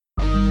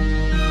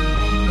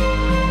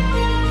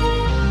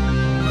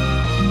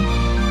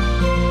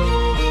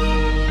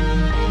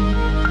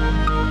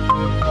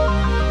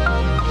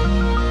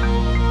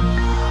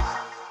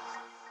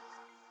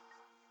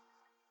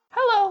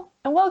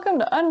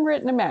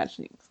Unwritten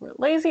Imaginings, where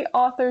lazy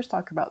authors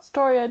talk about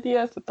story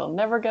ideas that they'll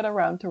never get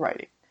around to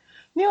writing.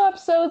 New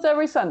episodes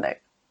every Sunday.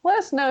 Let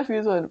us know if you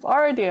use one of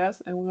our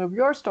ideas, and we'll have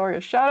your story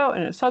a shout out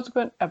in a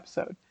subsequent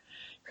episode.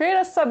 Create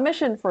a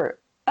submission for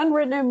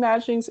Unwritten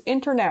Imaginings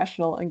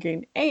International and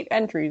gain 8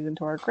 entries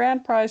into our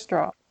grand prize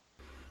draw.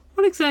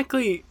 What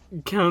exactly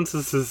counts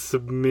as a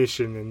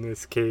submission in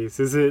this case?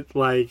 Is it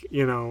like,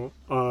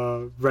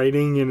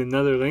 writing in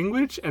another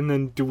language, and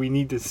then do we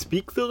need to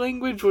speak the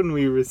language when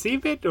we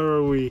receive it, or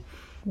are we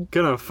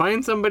gonna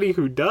find somebody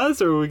who does,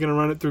 or are we gonna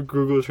run it through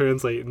Google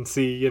Translate and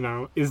see,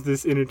 is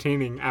this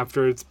entertaining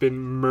after it's been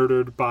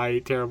murdered by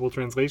terrible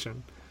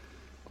translation?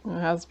 It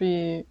has to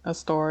be a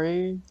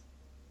story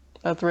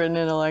that's written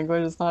in a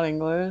language that's not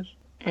English,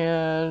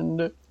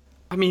 and...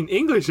 I mean,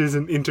 English is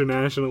an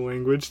international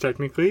language,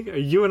 technically.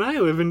 You and I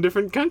live in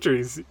different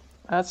countries.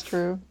 That's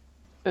true.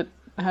 It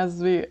has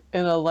to be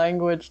in a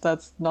language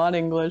that's not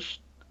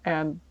English,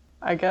 and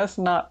I guess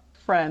not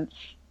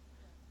French.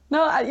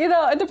 No,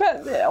 it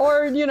depends.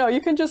 Or, you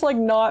can just,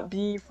 not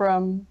be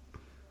from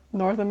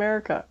North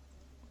America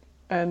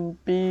and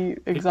be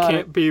exotic. It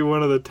can't be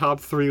one of the top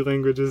 3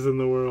 languages in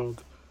the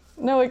world.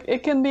 No,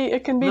 it can be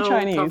no,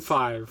 Chinese. Top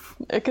 5.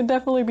 It can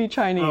definitely be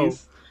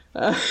Chinese.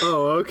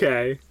 Oh,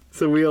 okay.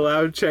 So we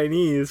allowed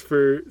Chinese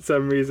for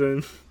some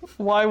reason.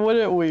 Why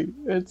wouldn't we?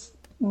 It's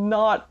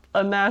not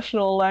a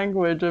national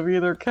language of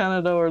either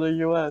Canada or the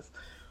US.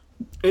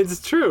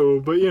 It's true,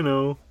 but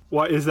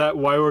why is that?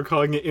 Why we're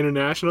calling it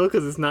international?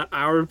 Because it's not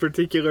our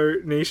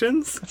particular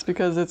nations? It's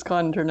because it's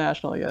called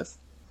international, yes.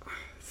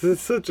 This is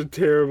such a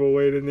terrible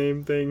way to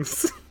name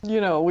things.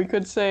 We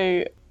could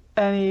say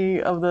any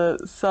of the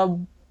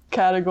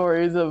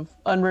subcategories of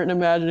Unwritten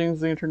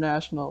Imaginings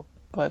International,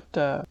 but,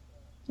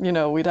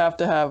 we'd have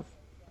to have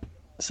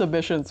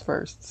submissions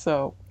first,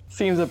 so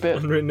seems a bit...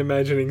 Unwritten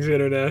Imaginings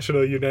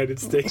International, United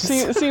States.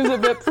 Seems a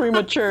bit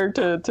premature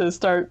to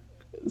start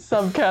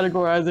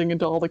subcategorizing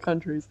into all the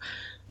countries.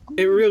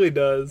 It really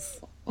does.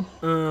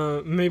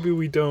 Maybe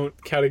we don't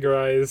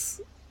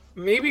categorize...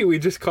 Maybe we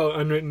just call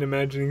Unwritten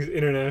Imaginings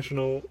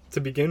International to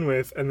begin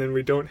with, and then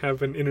we don't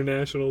have an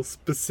international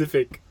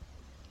specific...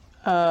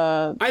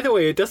 Either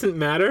way, it doesn't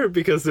matter,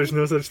 because there's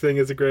no such thing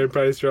as a grand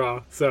prize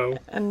draw, so...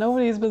 And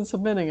nobody's been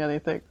submitting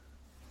anything.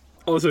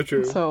 Also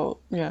true. So,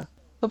 yeah.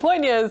 The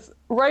point is,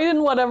 write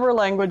in whatever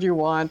language you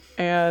want,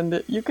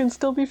 and you can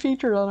still be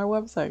featured on our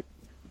website.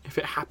 If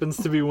it happens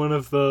to be one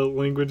of the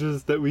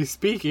languages that we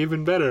speak,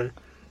 even better.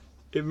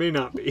 It may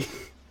not be.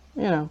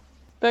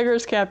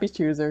 Beggars can't be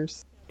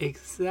choosers.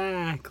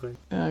 Exactly.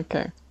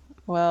 Okay.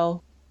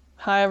 Well,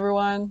 hi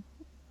everyone.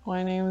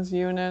 My name is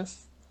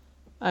Eunice.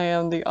 I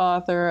am the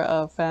author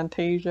of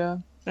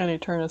Fantasia and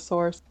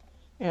Eternosaurus.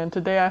 And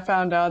today I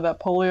found out that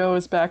polio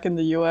is back in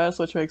the US,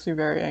 which makes me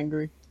very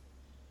angry.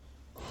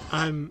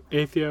 I'm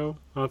Aethio,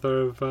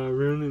 author of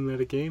Rune and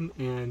Metagame,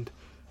 and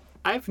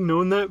I've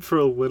known that for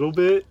a little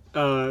bit,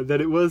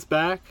 that it was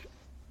back,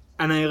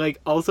 and I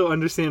also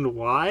understand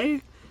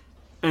why,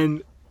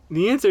 and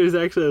the answer is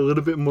actually a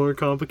little bit more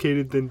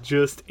complicated than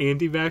just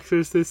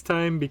anti-vaxxers this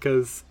time,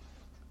 because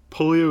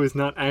polio is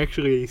not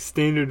actually a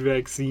standard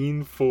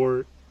vaccine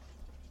for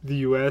the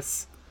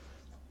US,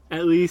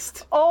 at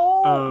least.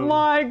 Oh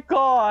my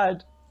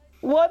god!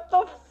 What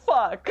the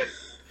fuck?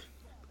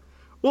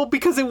 Well,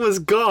 because it was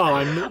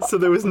gone, so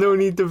there was no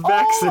need to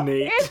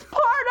vaccinate. Oh, it's part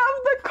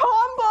of the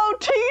combo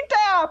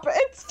Tdap!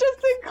 It's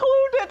just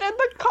included in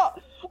the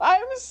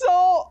I'm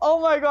so... Oh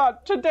my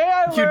god, today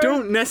I learned... You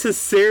don't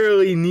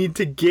necessarily need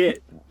to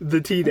get the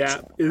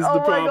Tdap, is the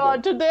problem. Oh my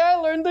god, today I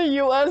learned the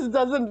US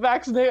doesn't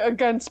vaccinate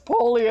against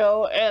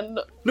polio, and...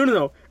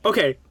 No.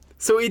 Okay,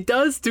 so it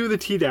does do the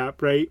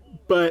Tdap, right?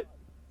 But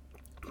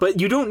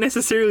you don't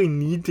necessarily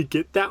need to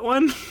get that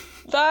one.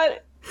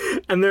 That...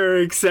 And there are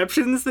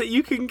exceptions that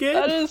you can get?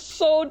 That is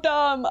so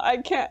dumb. I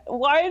can't...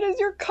 Why does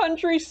your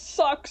country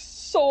suck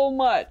so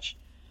much?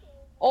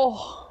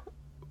 Oh.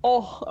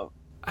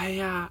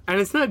 Yeah,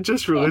 and it's not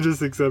just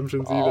religious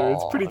exemptions either.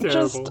 It's pretty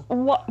terrible.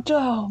 What?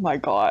 Oh my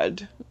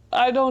god.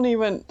 I don't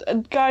even...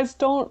 Guys,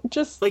 don't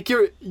just... we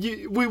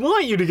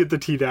want you to get the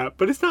Tdap,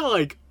 but it's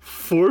not,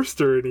 forced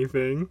or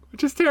anything,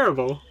 which is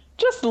terrible.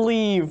 Just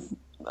leave.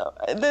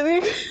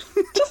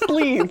 Just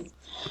leave.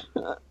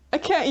 I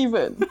can't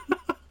even.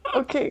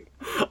 Okay.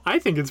 I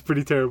think it's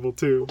pretty terrible,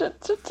 too.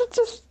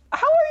 Just...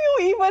 How are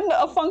you even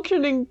a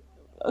functioning...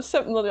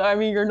 I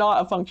mean, you're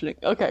not a functioning...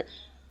 Okay.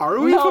 Are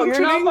we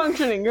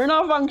functioning? You're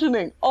not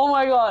functioning. Oh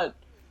my god.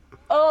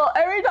 Oh,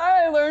 every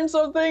time I learn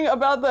something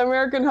about the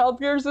American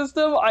healthcare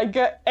system, I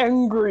get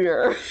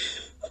angrier.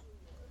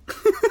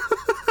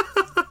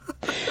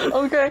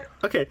 Okay.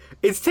 Okay.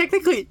 It's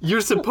technically,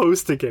 you're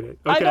supposed to get it,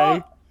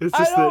 okay?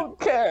 I don't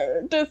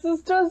care. This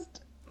is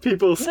just...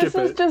 People skip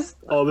it just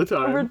all the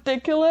time.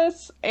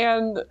 Ridiculous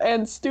and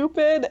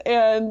stupid,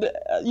 and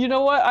you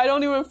know what? I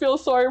don't even feel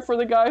sorry for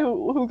the guy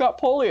who got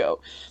polio.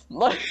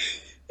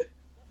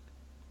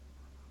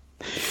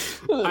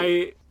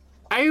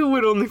 I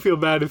would only feel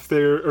bad if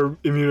they're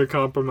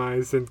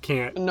immunocompromised and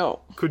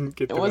couldn't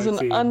get the vaccine. It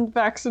was an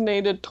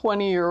unvaccinated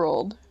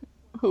 20-year-old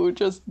who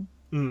just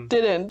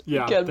didn't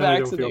Yeah, get then I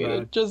don't feel vaccinated.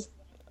 bad. Just,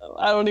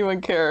 I don't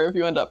even care if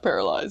you end up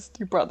paralyzed.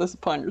 You brought this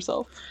upon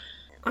yourself.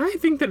 I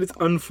think that it's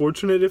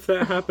unfortunate if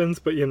that happens,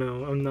 but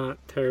I'm not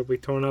terribly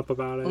torn up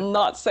about it.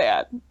 Not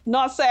sad.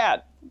 Not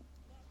sad.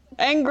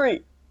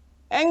 Angry.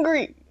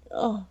 Angry.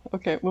 Oh,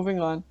 okay, moving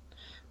on.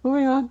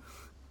 Moving on.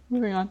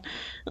 Moving on.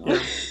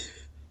 Yeah.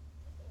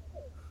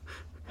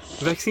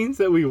 Vaccines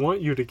that we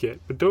want you to get,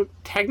 but don't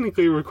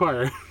technically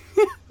require.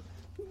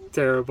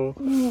 Terrible.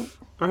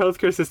 Our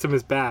healthcare system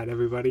is bad,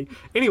 everybody.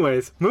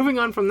 Anyways, moving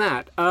on from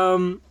that.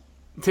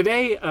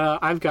 Today,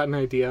 I've got an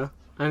idea,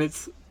 and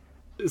it's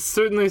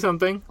certainly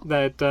something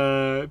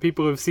that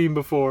people have seen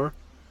before.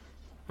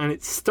 And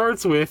it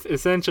starts with,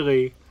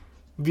 essentially,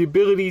 the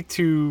ability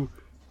to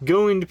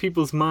go into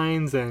people's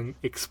minds and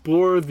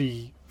explore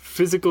the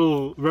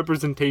physical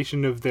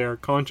representation of their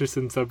conscious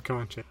and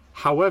subconscious.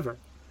 However,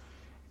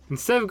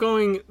 instead of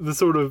going the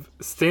sort of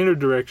standard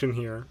direction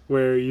here,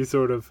 where you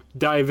sort of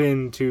dive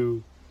in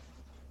to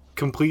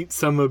complete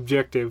some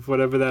objective,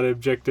 whatever that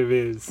objective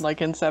is.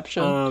 Like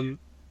Inception.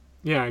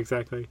 Yeah,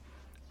 exactly.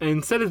 And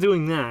instead of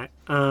doing that,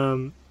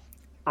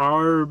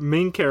 our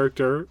main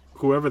character,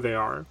 whoever they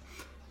are,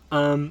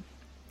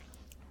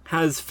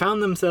 has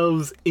found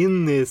themselves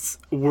in this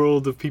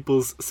world of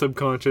people's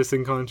subconscious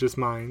and conscious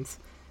minds.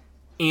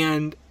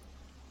 And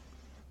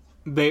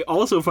they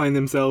also find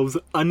themselves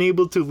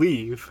unable to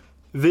leave.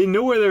 They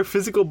know where their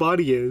physical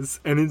body is,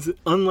 and it's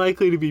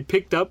unlikely to be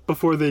picked up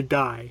before they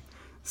die.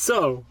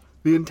 So,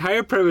 the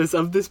entire premise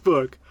of this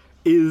book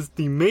is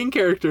the main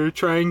character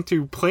trying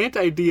to plant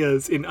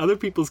ideas in other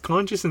people's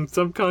conscious and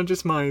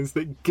subconscious minds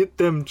that get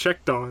them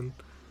checked on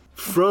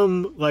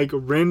from,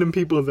 random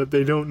people that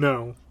they don't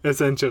know,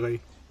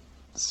 essentially.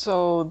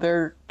 So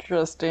they're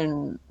just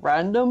in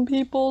random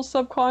people's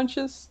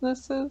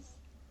subconsciousnesses?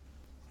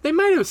 They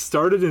might have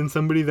started in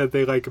somebody that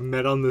they,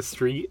 met on the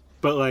street,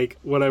 but,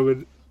 what I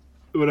would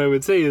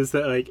say is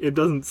that, it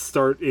doesn't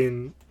start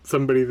in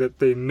somebody that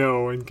they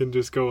know and can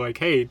just go,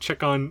 hey,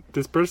 check on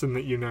this person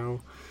that you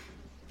know.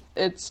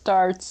 It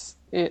starts,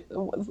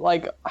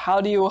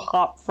 how do you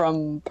hop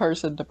from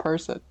person to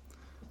person?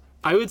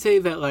 I would say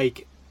that,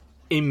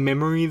 a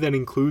memory that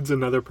includes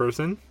another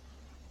person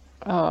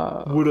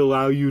would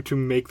allow you to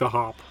make the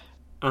hop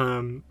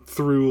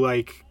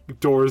through,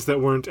 doors that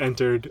weren't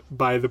entered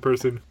by the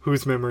person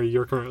whose memory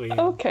you're currently in.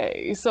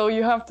 Okay, so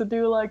you have to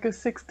do, a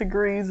 6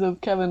 degrees of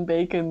Kevin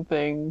Bacon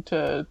thing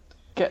to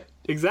get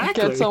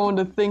someone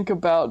to think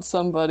about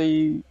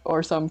somebody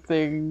or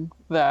something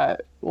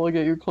that will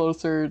get you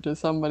closer to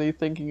somebody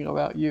thinking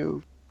about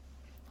you.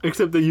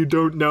 Except that you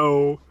don't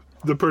know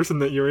the person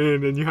that you're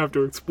in, and you have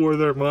to explore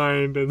their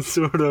mind and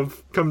sort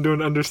of come to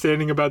an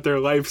understanding about their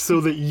life so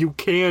that you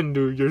can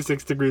do your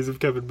 6 degrees of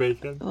Kevin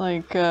Bacon.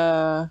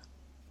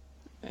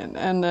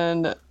 And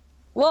then,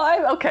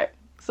 okay,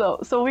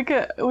 so we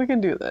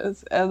can do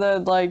this, and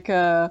then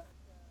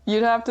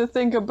you'd have to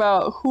think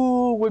about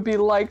who would be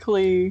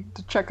likely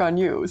to check on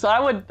you. So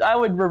I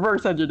would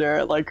reverse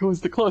engineer it, who's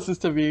the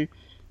closest to me,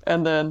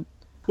 and then.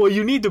 Well,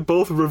 you need to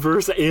both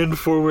reverse and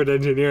forward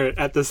engineer it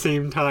at the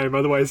same time,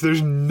 otherwise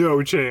there's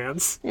no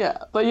chance. Yeah,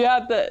 but you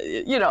have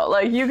to,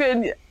 you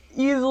can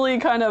easily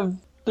kind of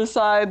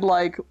decide,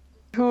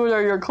 who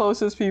are your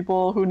closest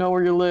people who know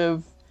where you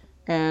live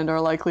and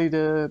are likely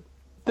to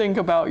think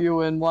about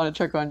you and want to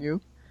check on you.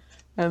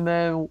 And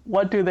then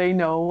what do they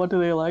know? What do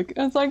they like?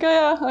 And it's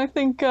I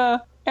think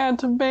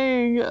Aunt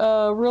May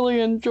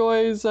really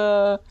enjoys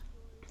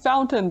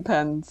fountain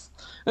pens.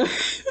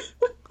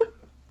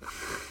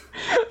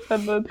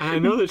 And then, I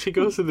know that she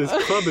goes to this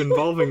club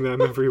involving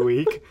them every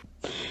week,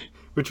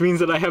 which means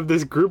that I have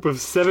this group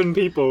of 7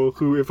 people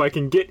who, if I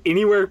can get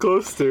anywhere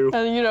close to...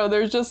 And,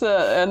 there's just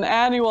an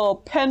annual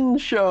pen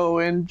show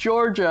in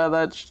Georgia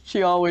that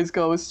she always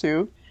goes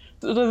to.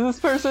 Does this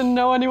person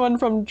know anyone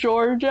from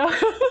Georgia?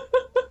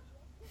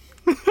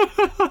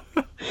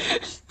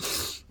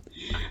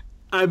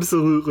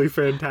 Absolutely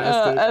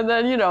fantastic. And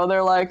then,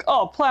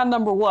 they're plan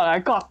number 1, I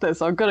got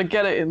this. I'm going to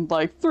get it in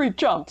 3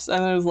 jumps.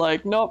 And there's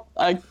nope,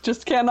 I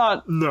just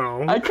cannot.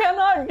 No. I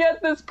cannot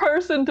get this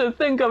person to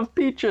think of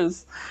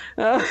peaches.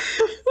 Or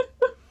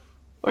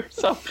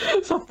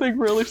something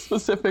really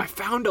specific. I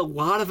found a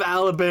lot of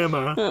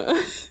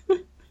Alabama.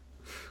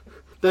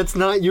 That's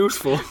not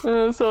useful.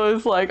 So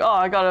it's I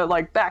gotta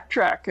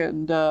backtrack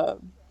and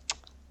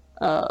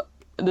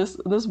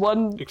this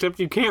one. Except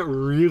you can't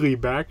really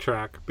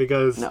backtrack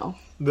because No.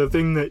 the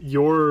thing that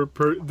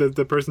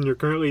the person you're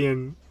currently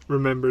in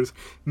remembers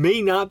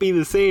may not be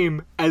the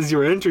same as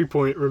your entry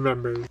point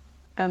remembers.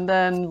 And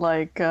then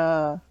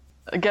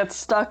gets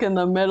stuck in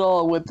the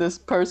middle with this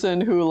person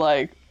who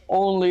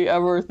only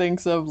ever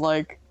thinks of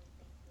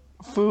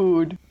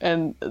food,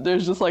 and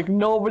there's just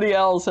nobody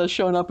else has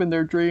shown up in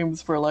their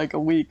dreams for a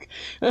week.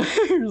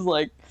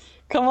 It's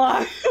come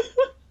on.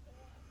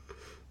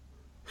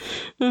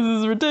 This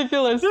is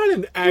ridiculous. Not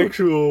an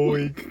actual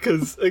week,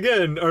 because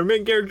again, our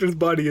main character's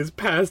body is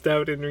passed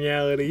out in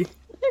reality.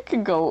 You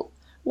can go.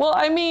 Well,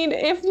 I mean,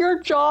 if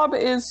your job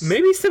is...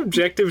 Maybe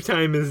subjective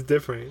time is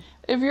different.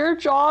 If your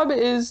job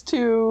is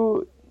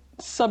to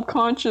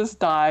subconscious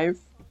dive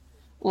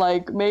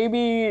Like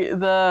maybe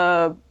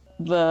the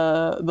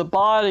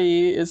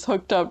body is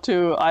hooked up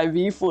to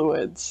IV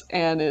fluids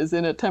and is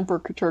in a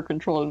temperature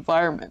controlled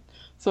environment.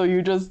 So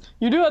you do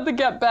have to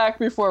get back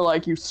before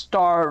like you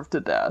starve to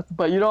death,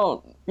 but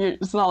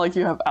it's not like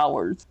you have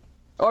hours.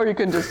 Or you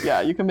can just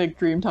you can make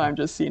dream time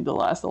just seem to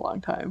last a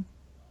long time.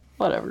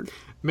 Whatever.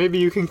 Maybe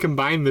you can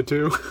combine the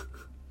two.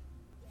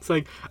 It's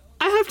like,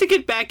 I have to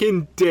get back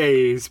in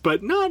days,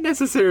 but not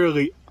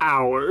necessarily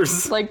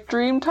hours. Like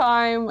dream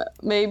time,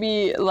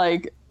 maybe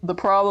like the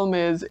problem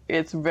is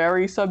it's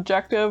very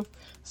subjective.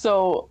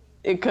 So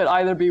it could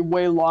either be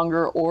way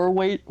longer or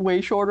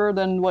way shorter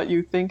than what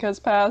you think has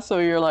passed. So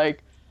you're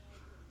like,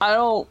 I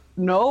don't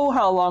know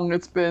how long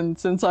it's been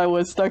since I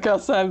was stuck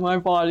outside my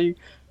body.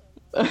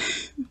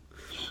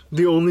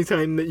 The only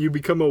time that you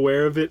become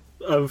aware of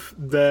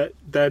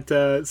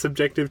that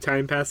subjective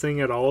time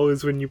passing at all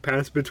is when you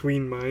pass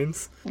between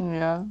minds.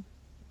 Yeah.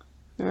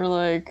 You're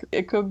like,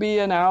 it could be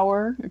an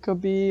hour, it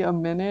could be a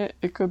minute,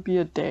 it could be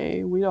a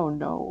day. We don't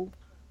know.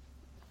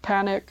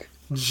 Panic.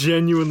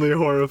 Genuinely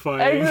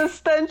horrifying.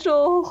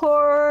 Existential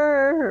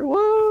horror.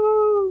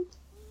 Woo!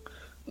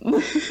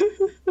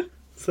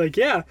 It's like,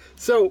 yeah,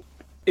 so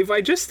if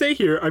I just stay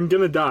here, I'm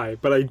gonna die,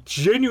 but I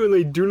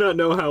genuinely do not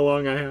know how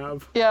long I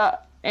have. Yeah.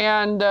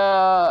 And,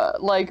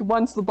 like,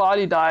 once the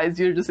body dies,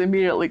 you're just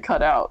immediately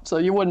cut out. So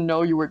you wouldn't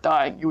know you were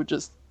dying. You would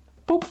just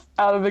poof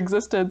out of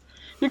existence.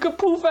 You could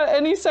poof at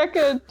any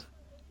second.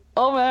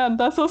 Oh man,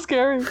 that's so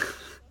scary.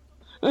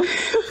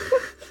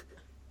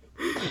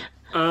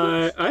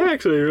 I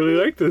actually really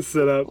like this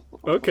setup.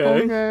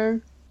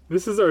 Okay.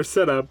 This is our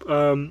setup.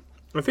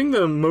 I think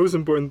the most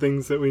important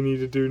things that we need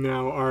to do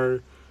now are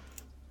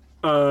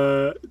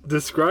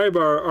describe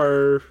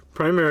our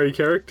primary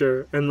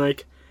character, and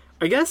like,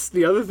 I guess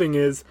the other thing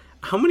is,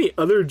 how many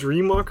other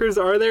Dreamwalkers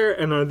are there,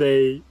 and are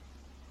they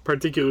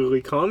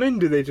particularly common?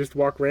 Do they just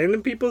walk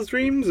random people's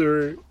dreams,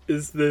 or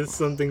is this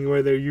something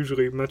where they're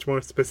usually much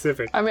more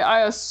specific? I mean,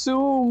 I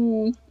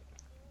assume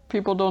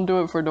people don't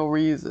do it for no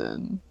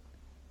reason.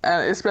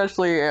 And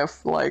especially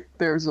if, like,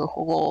 there's a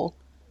whole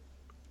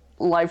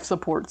life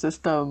support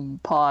system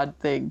pod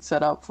thing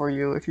set up for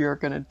you if you're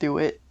gonna do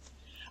it.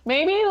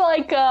 Maybe,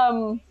 like,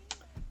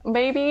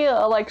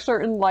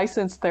 certain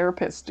licensed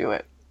therapists do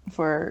it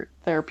for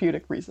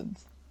therapeutic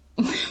reasons.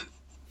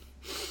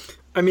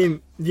 I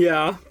mean,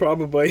 yeah,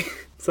 probably.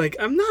 It's like,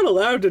 I'm not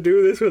allowed to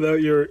do this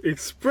without your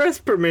express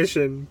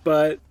permission,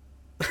 but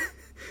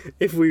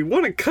if we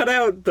want to cut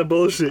out the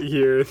bullshit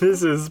here,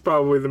 this is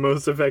probably the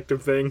most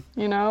effective thing.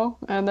 You know?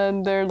 And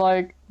then they're,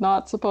 like,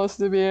 not supposed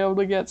to be able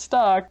to get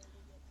stuck.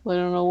 They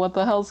don't know what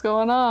the hell's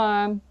going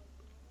on.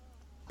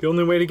 The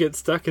only way to get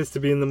stuck is to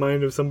be in the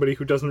mind of somebody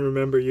who doesn't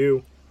remember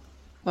you.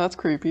 That's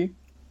creepy.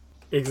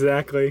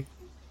 Exactly.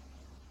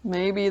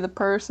 Maybe the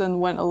person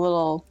went a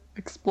little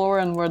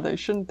exploring where they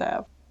shouldn't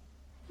have.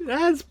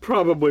 That's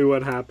probably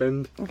what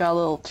happened. Got a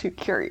little too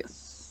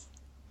curious.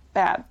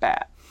 Bad.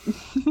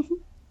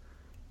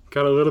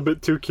 Got a little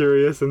bit too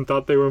curious and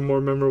thought they were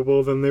more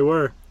memorable than they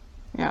were.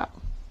 Yeah.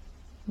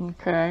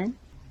 Okay.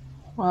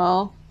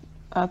 Well,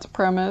 that's a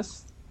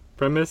premise.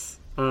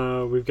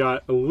 We've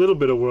got a little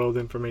bit of world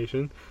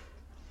information.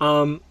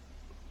 Yeah.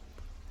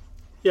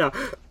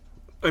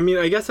 I mean,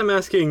 I guess I'm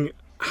asking,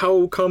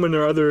 how common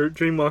are other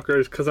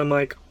Dreamwalkers? Because I'm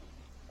like,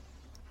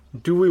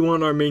 do we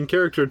want our main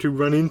character to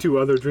run into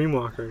other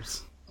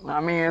Dreamwalkers? I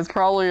mean, it's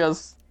probably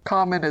as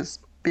common as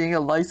being a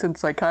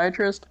licensed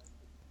psychiatrist.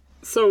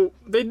 So,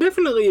 they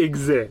definitely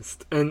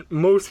exist, and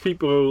most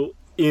people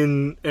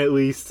in at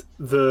least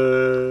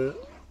the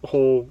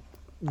whole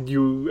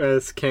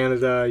US,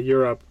 Canada,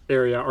 Europe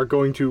area are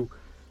going to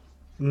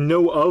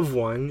know of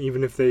one,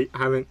 even if they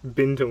haven't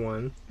been to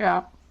one.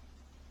 Yeah.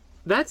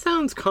 That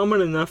sounds common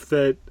enough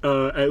that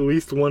at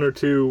least one or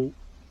two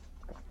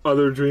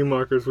other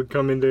Dreamwalkers would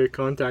come into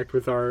contact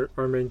with our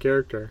main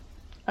character.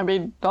 I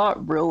mean,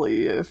 not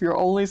really. If you're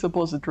only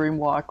supposed to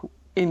dreamwalk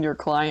in your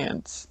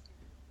clients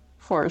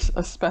for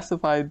a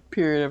specified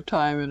period of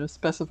time and a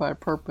specified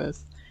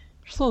purpose,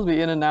 you're supposed to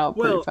be in and out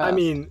pretty fast. Well, I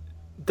mean,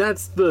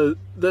 that's the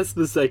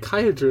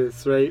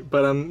psychiatrists, right?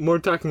 But I'm more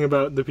talking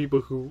about the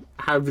people who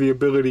have the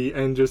ability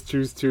and just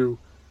choose to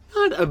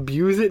not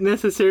abuse it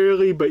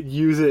necessarily, but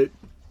use it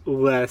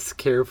less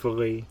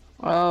carefully.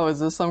 Oh, is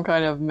this some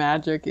kind of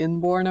magic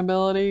inborn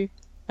ability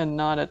and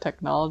not a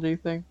technology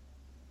thing?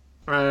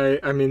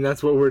 I mean,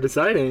 that's what we're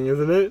deciding,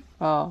 isn't it?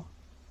 Oh.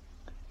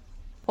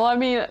 Well, I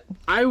mean,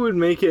 I would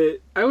make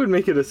it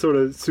a sort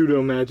of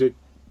pseudo magic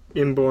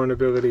inborn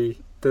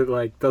ability that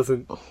like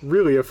doesn't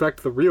really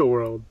affect the real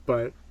world,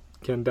 but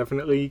can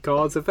definitely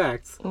cause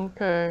effects.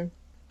 Okay.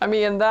 I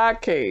mean, in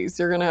that case,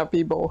 you're gonna have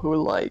people who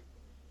like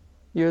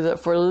use it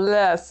for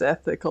less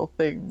ethical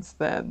things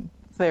than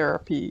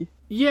therapy.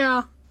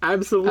 Yeah,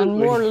 absolutely. And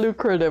more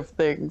lucrative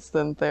things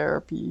than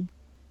therapy.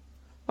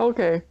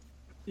 Okay.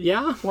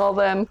 Yeah. Well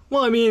then.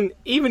 Well, I mean,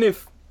 even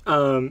if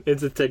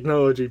it's a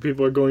technology,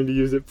 people are going to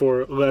use it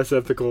for less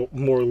ethical,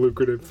 more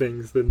lucrative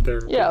things than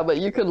therapy. Yeah, but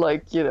you could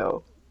like, you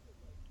know,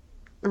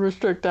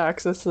 restrict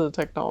access to the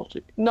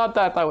technology. Not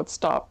that that would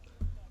stop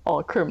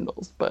all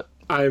criminals, but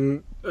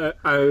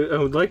I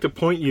would like to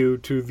point you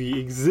to the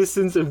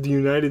existence of the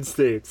United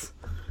States.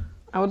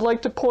 I would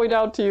like to point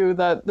out to you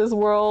that this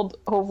world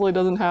hopefully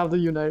doesn't have the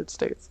United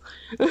States.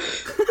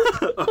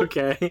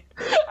 Okay.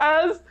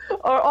 As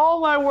are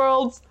all my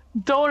worlds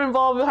don't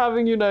involve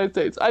having United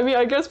States. I mean,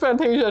 I guess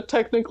Fantasia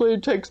technically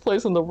takes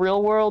place in the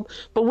real world,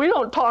 but we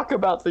don't talk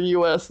about the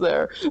US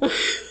there.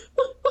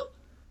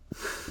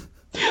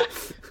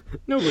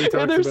 Nobody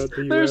talks about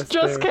the US. There's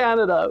just there.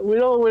 Canada. We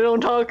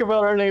don't talk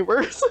about our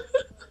neighbors.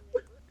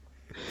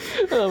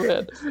 Oh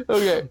man.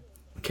 Okay.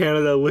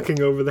 Canada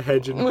looking over the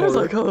hedge in It's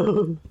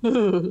horror.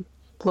 like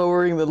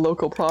lowering the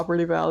local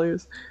property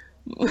values.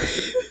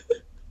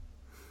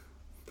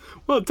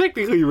 Well,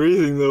 technically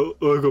raising the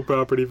local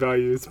property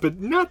values, but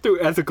not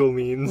through ethical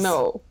means.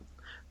 No.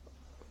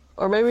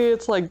 Or maybe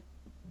it's like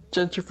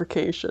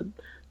gentrification.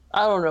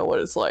 I don't know what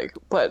it's like,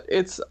 but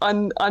it's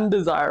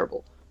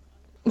undesirable.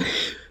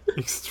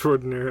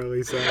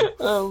 Extraordinarily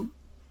so.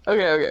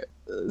 Okay.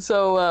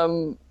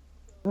 So,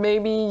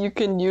 maybe you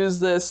can use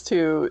this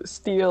to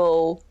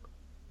steal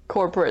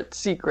corporate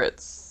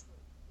secrets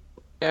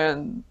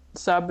and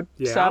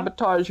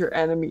sabotage your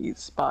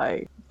enemies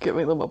by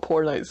giving them a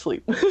poor night's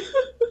sleep.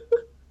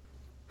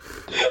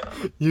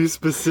 You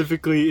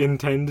specifically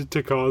intend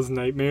to cause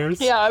nightmares?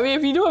 Yeah, I mean,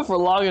 if you do it for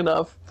long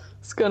enough,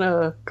 it's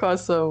gonna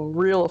cause some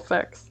real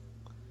effects.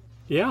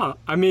 Yeah,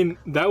 I mean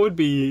that would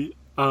be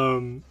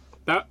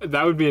that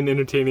would be an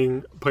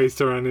entertaining place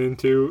to run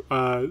into.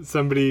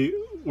 Somebody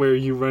where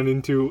you run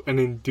into an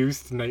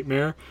induced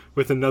nightmare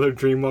with another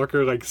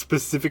dreamwalker, like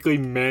specifically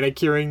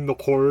manicuring the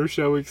horror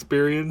show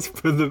experience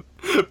for the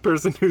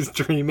person who's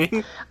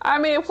dreaming. I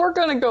mean, if we're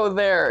gonna go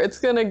there, it's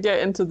gonna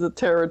get into the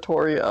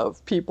territory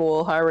of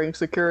people hiring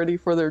security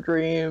for their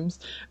dreams,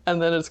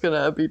 and then it's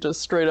gonna be just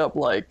straight up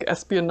like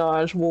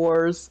espionage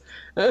wars.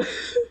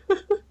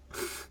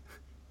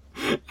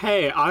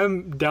 Hey,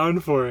 I'm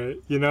down for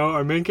it. You know,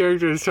 our main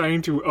character is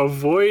trying to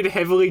avoid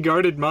heavily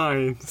guarded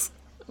mines.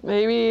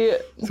 Maybe.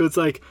 So it's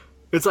like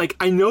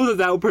I know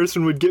that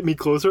person would get me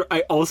closer.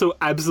 I also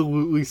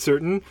absolutely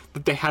certain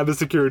that they have a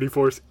security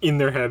force in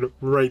their head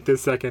right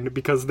this second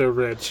because they're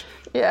rich.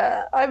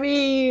 Yeah, I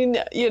mean,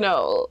 you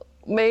know,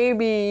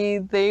 maybe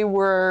they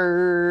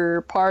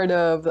were part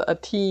of a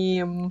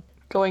team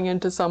going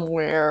into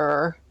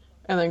somewhere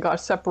and then got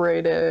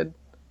separated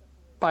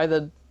by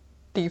the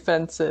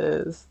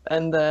defenses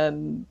and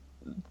then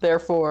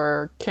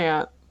therefore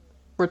can't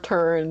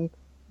return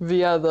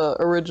via the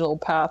original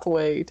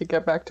pathway to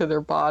get back to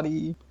their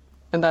body,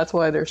 and that's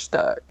why they're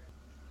stuck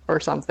or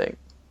something.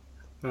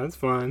 That's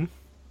fun.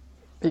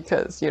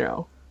 Because, you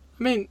know,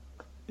 I mean,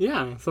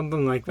 yeah,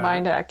 something like that.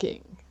 mind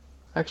hacking.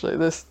 Actually,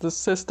 this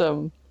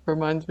system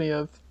reminds me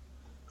of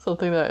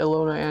something that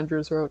Ilona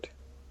Andrews wrote.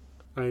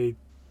 I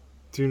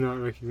do not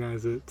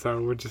recognize it,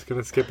 so we're just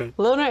gonna skip it.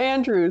 Ilona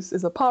Andrews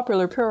is a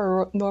popular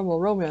paranormal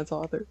romance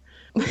author.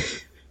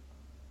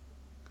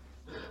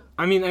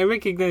 I mean, I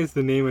recognize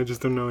the name, I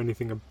just don't know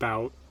anything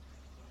about.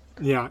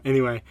 Yeah,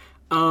 anyway.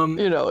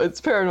 You know,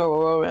 it's paranormal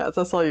romance.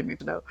 That's all you need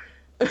to know.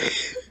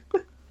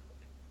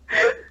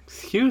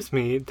 Excuse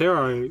me, there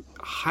are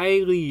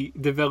highly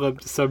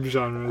developed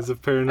subgenres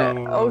of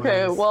paranormal romance.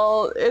 Okay,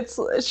 well, it's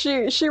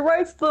she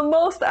writes the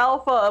most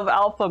alpha of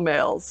alpha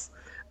males,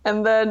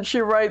 and then she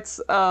writes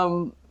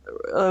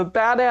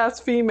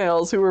badass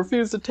females who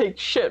refuse to take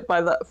shit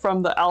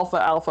from the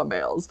alpha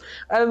males,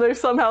 and they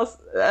somehow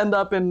end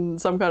up in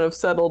some kind of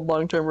settled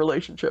long-term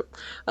relationship.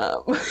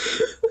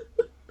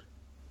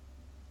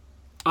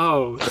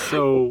 Oh,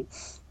 so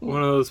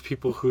one of those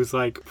people who's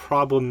like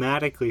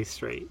problematically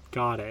straight.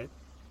 Got it.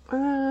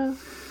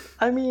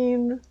 I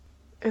mean,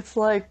 it's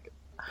like,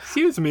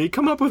 Excuse me,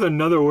 come up with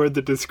another word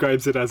that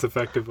describes it as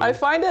effectively. I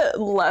find it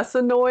less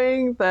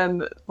annoying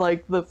than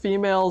like the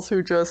females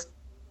who just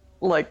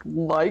like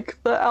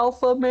the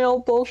alpha male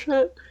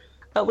bullshit.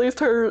 At least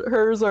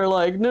hers are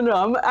like,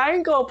 no, I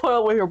ain't gonna put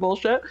up with your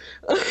bullshit.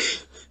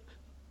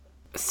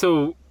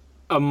 So,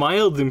 a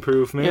mild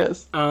improvement.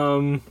 Yes.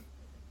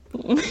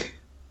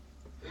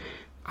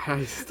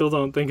 I still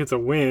don't think it's a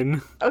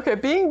win. Okay,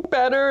 being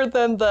better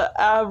than the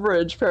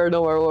average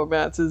paranormal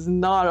romance is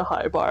not a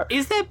high bar.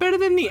 Is that better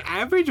than the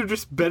average or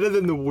just better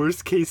than the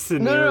worst case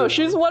scenario? No,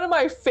 she's one of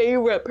my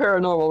favorite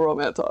paranormal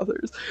romance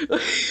authors.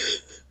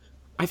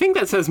 I think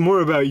that says more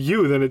about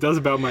you than it does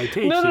about my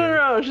take here.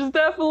 No, she's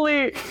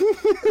definitely...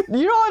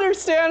 You don't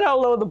understand how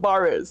low the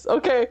bar is,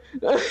 okay?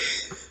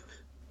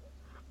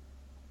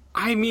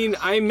 I mean,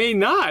 I may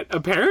not,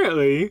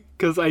 apparently,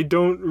 because I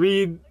don't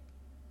read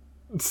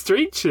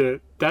straight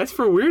shit. That's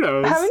for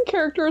weirdos. Having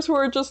characters who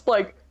are just,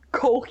 like,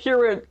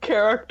 coherent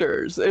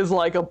characters is,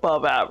 like,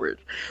 above average.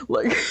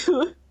 Like...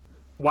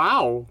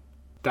 Wow.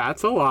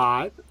 That's a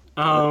lot.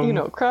 You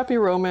know, crappy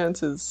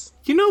romance is...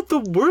 You know, the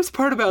worst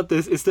part about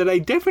this is that I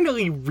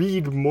definitely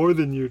read more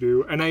than you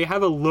do, and I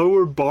have a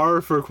lower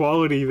bar for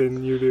quality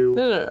than you do.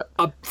 No.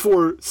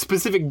 For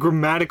specific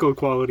grammatical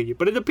quality,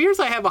 but it appears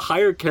I have a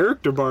higher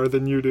character bar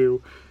than you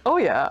do. Oh,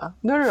 yeah.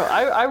 No.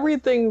 I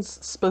read things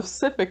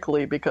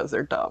specifically because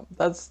they're dumb.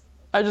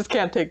 I just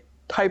can't take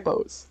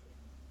typos.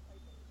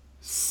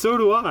 So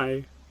do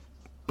I.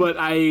 But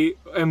I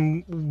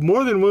am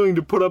more than willing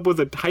to put up with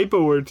a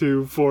typo or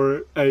two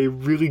for a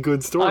really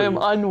good story. I am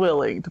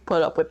unwilling to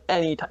put up with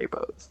any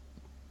typos.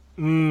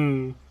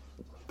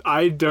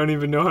 I don't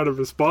even know how to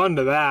respond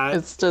to that.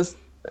 It's just,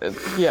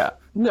 yeah.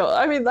 No,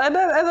 I mean, and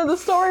then the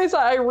stories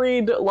I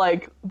read,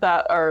 like,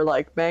 that are,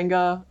 like,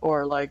 manga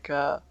or, like,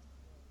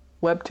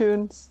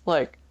 webtoons,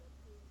 like,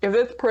 if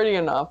it's pretty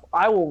enough,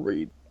 I will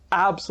read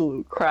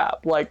absolute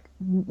crap. Like,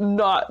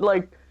 not,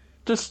 like,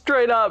 just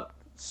straight up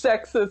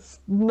sexist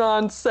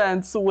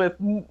nonsense with,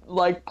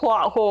 like,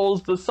 plot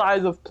holes the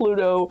size of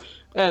Pluto,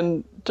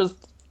 and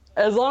just,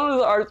 as long as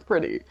the art's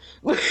pretty.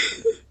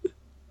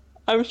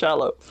 I'm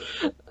shallow.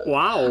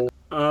 Wow.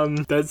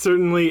 That's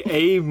certainly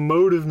a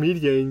mode of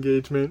media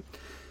engagement.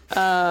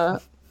 Yeah,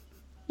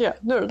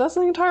 no, that's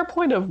the entire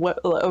point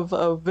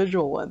of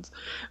visual ones.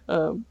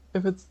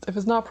 If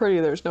it's not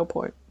pretty, there's no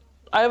point.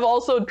 I have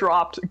also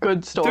dropped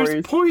good stories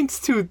There's points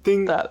to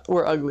things that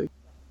were ugly.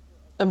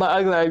 And by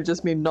ugly, I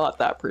just mean not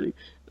that pretty.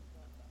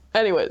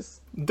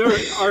 Anyways. There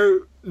are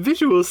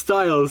visual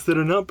styles that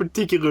are not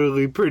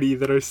particularly pretty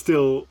that are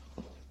still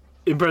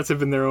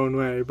impressive in their own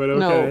way, but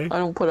okay. No, I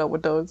don't put up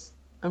with those.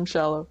 I'm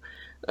shallow.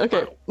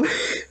 Okay.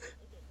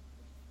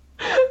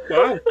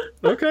 Wow.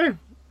 Okay.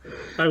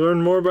 I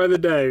learn more by the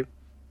day.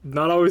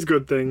 Not always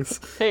good things.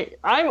 Hey,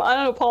 I'm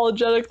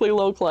unapologetically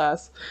low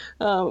class.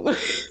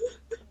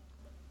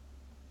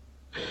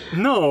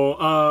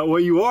 No,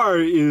 what you are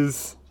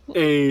is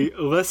a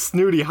less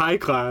snooty high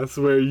class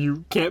where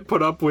you can't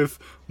put up with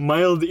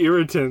mild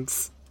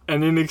irritants,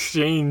 and in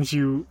exchange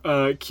you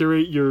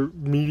curate your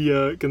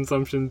media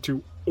consumption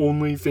to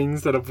only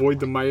things that avoid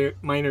the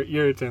minor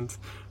irritants,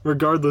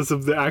 regardless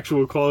of the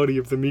actual quality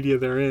of the media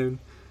they're in.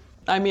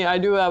 I mean, I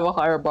do have a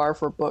higher bar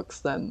for books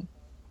than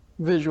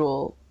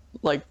visual,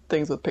 like,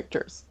 things with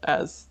pictures,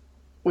 as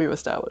we've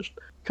established,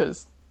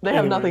 because they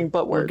have nothing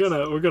but words.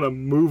 We're gonna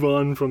move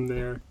on from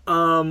there.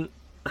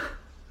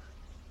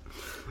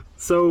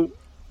 So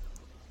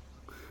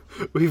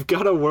we've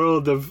got a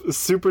world of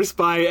super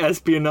spy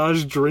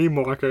espionage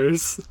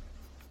dreamwalkers.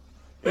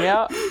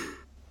 Yeah.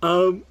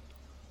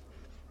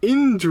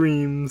 In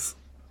dreams,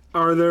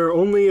 are there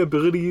only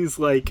abilities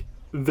like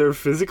their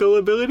physical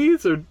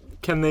abilities, or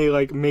can they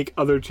like make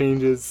other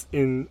changes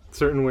in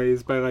certain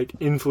ways by like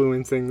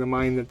influencing the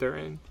mind that they're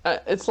in?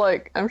 It's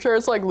like, I'm sure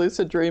it's like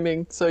lucid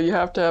dreaming, so you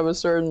have to have a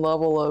certain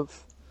level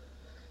of,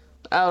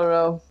 I don't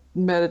know,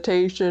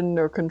 meditation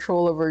or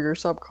control over your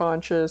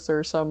subconscious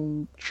or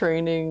some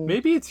training.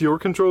 Maybe it's your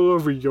control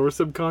over your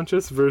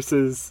subconscious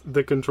versus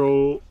the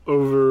control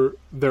over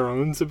their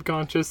own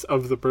subconscious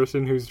of the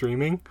person who's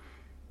dreaming.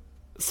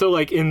 So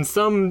like in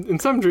some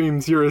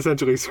dreams you're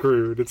essentially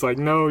screwed. It's like,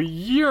 no,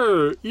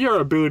 your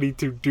ability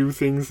to do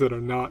things that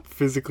are not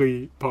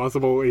physically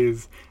possible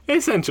is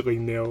essentially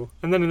nil.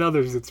 And then in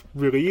others it's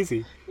really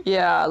easy.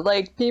 Yeah,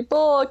 like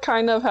people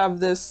kind of have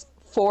this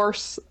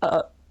force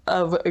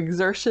of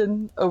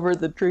exertion over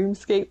the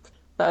dreamscape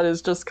that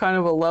is just kind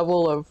of a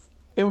level of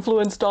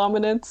influence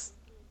dominance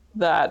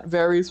that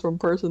varies from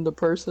person to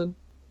person.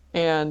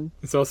 And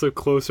it's also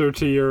closer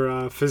to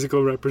your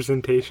physical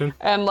representation.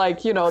 And,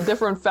 like, you know,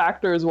 different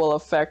factors will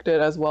affect it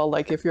as well.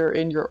 Like, if you're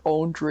in your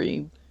own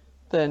dream,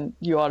 then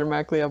you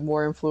automatically have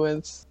more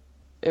influence.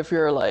 If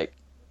you're, like,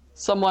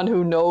 someone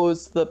who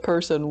knows the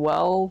person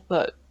well,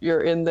 that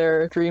you're in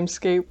their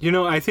dreamscape. You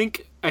know, I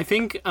think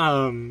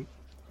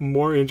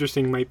more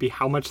interesting might be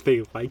how much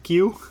they like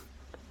you.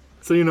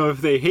 So, you know,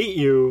 if they hate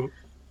you,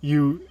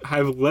 you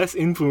have less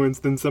influence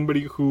than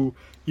somebody who,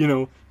 you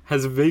know,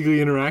 has vaguely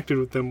interacted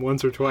with them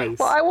once or twice.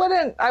 Well,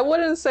 I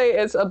wouldn't say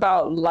it's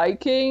about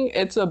liking.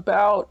 It's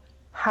about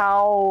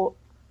how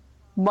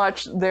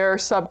much their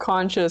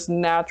subconscious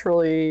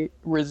naturally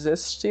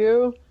resists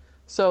you.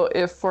 So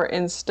if, for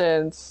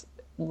instance,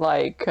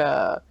 like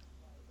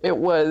it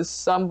was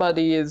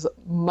somebody's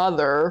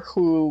mother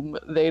whom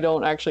they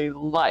don't actually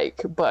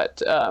like,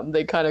 but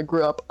they kind of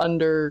grew up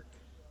under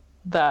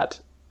that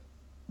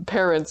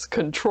parent's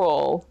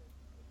control,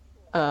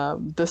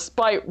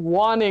 despite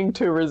wanting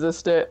to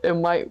resist it, it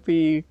might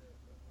be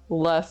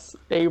less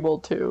able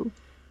to.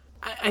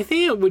 I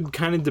think it would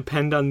kind of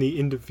depend on the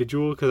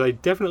individual, because I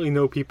definitely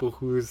know people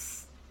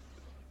whose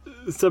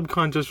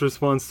subconscious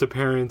response to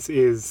parents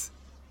is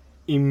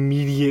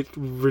immediate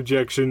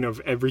rejection of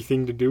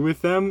everything to do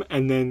with them,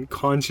 and then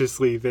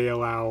consciously they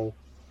allow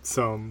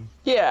some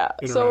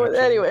so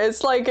anyway,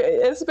 it's like,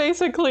 it's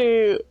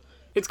basically...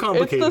 It's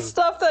complicated. It's the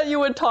stuff that you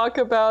would talk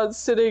about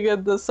sitting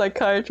in the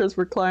psychiatrist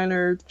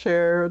recliner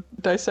chair,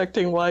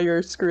 dissecting why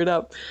you're screwed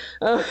up.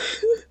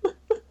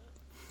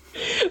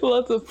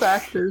 Lots of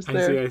factors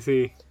there. I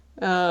see.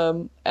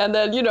 And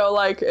then, you know,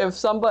 like,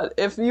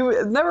 if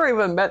you never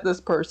even met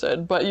this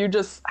person, but you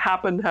just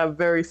happen to have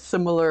very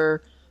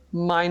similar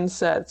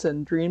mindsets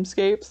and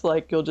dreamscapes,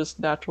 like, you'll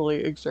just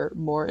naturally exert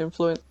more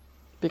influence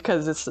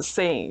because it's the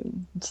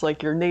same. It's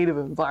like your native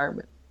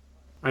environment.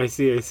 I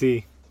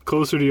see.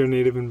 Closer to your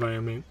native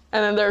environment.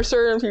 And then there are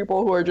certain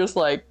people who are just,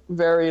 like,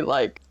 very,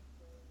 like,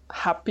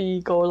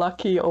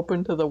 happy-go-lucky,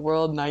 open to the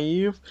world,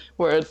 naive,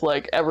 where it's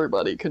like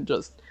everybody can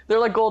just They're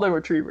like golden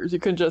retrievers. You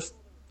can just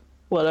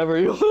whatever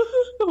you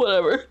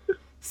whatever.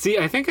 See,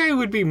 I think I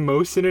would be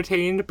most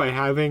entertained by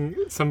having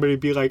somebody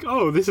be like,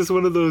 oh, this is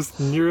one of those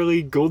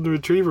nearly golden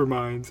retriever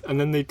minds. And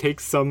then they take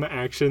some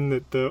action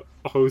that the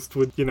host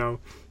would,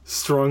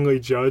 strongly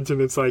judge. And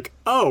it's like,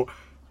 oh,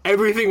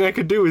 everything I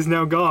could do is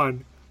now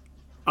gone.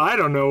 I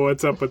don't know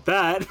what's up with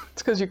that.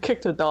 It's because you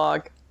kicked a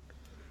dog.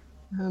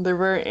 And they're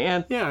very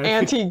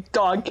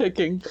anti-dog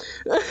kicking.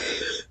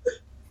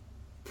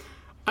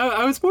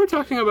 I was more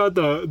talking about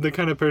the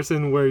kind of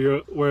person where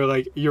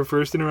your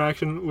first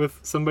interaction with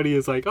somebody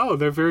is like, oh,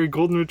 they're very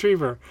golden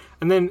retriever,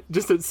 and then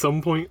just at some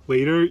point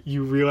later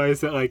you realize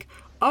that like,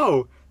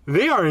 oh,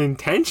 they are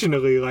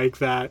intentionally like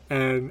that,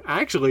 and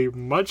actually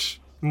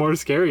much more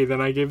scary than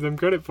I gave them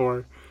credit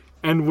for,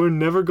 and we're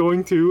never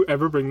going to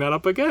ever bring that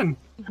up again.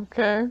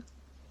 Okay,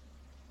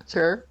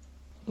 sure,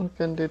 we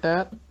can do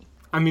that.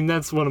 I mean,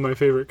 that's one of my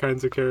favorite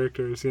kinds of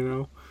characters,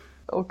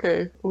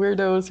 Okay,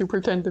 weirdos who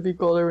pretend to be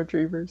golden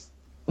retrievers.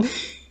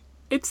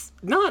 It's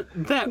not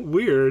that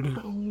weird.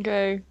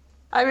 Okay.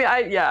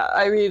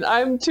 I mean,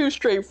 I'm too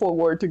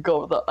straightforward to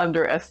go the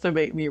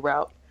underestimate me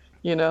route.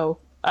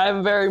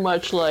 I'm very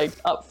much like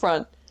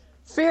upfront.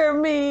 Fear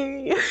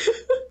me.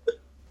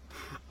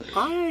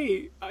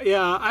 I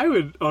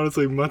would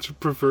honestly much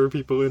prefer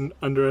people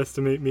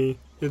underestimate me.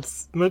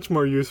 It's much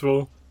more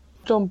useful.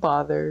 Don't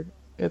bother.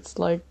 It's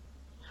like,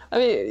 I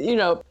mean,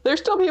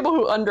 there's still people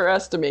who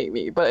underestimate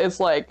me, but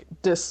it's like,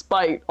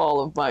 despite all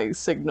of my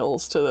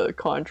signals to the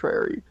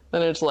contrary,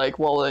 then it's like,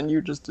 well, then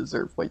you just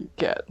deserve what you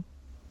get,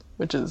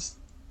 which is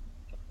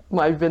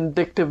my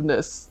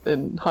vindictiveness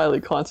in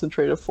highly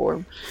concentrated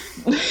form.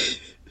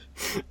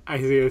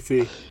 I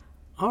see.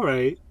 All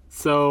right.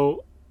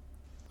 So,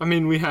 I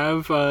mean, we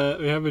have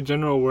a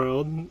general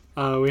world.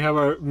 We have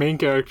our main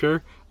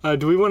character.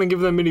 Do we want to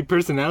give them any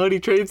personality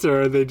traits,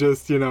 or are they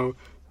just,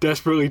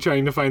 desperately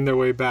trying to find their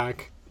way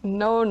back?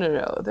 No.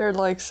 They're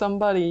like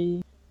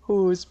somebody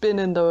who's been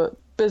in the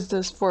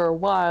business for a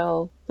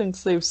while,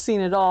 thinks they've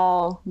seen it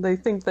all. They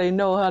think they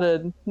know how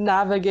to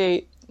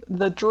navigate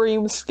the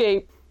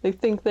dreamscape. They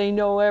think they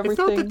know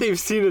everything. It's not that they've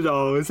seen it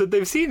all, it's that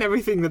they've seen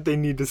everything that they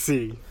need to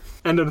see.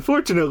 And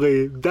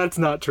unfortunately, that's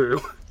not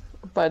true.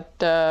 But,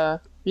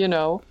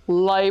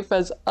 life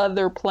has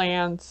other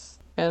plans,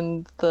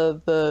 and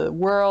the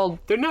world...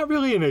 They're not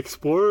really an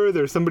explorer,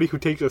 they're somebody who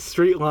takes a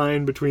straight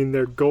line between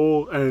their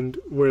goal and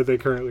where they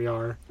currently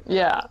are.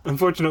 Yeah.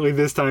 Unfortunately,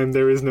 this time,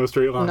 there is no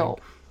straight line. No.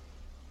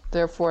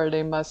 Therefore,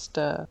 they must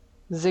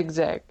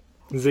zigzag.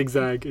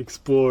 Zigzag,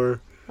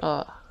 explore,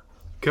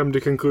 come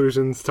to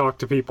conclusions, talk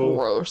to people.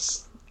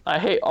 Gross. I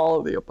hate all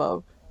of the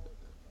above.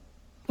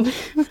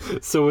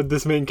 So with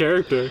this main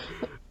character...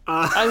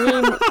 I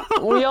mean,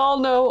 we all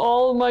know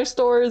all of my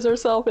stories are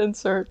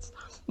self-inserts.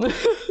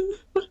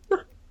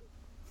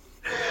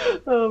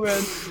 Oh,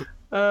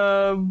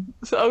 man.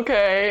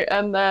 Okay,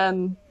 and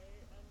then,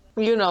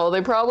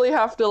 they probably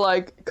have to,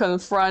 like,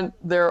 confront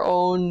their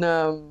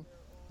own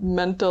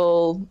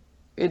mental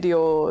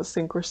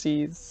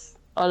idiosyncrasies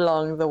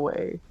along the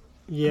way.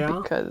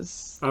 Yeah.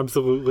 Because...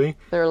 Absolutely.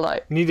 They're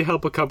like... Need to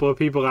help a couple of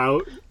people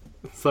out.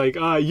 It's like,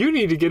 you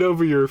need to get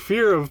over your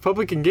fear of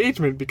public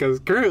engagement because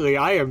currently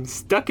I am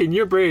stuck in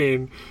your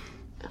brain.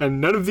 And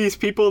none of these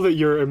people that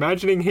you're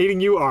imagining hating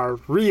you are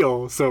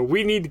real, so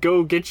we need to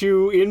go get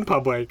you in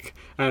public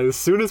as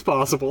soon as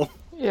possible.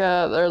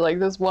 Yeah, they're like,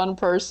 this one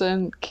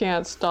person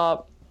can't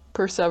stop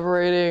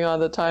perseverating on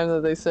the time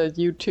that they said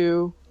you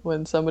too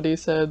when somebody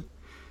said,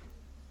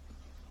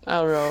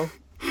 I don't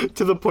know.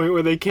 To the point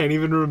where they can't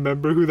even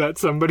remember who that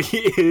somebody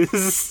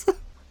is.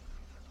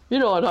 You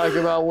know what I'm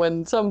talking about,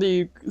 when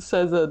somebody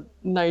says a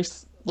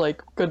nice,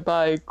 like,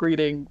 goodbye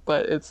greeting,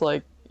 but it's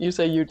like, you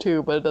say you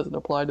too, but it doesn't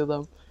apply to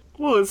them.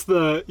 Well, it's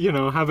the,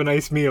 have a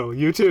nice meal,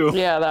 you too.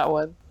 Yeah, that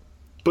one.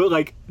 But,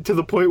 like, to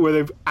the point where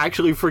they've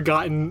actually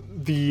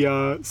forgotten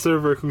the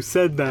server who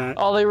said that.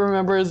 All they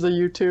remember is the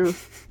you too.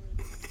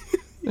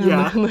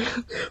 Yeah.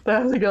 They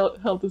have to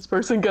help this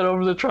person get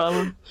over the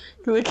trauma,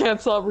 because they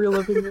can't stop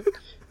reliving it.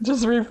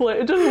 Just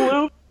replay, just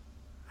loop.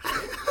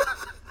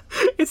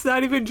 It's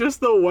not even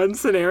just the one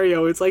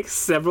scenario, it's like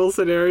several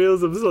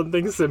scenarios of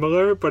something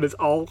similar, but it's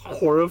all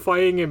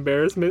horrifying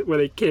embarrassment where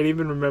they can't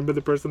even remember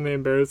the person they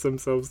embarrassed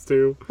themselves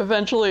to.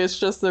 Eventually it's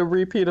just the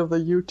repeat of the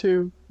you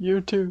too,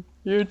 you too,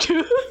 you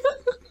too.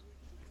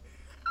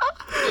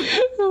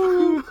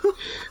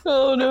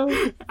 Oh no.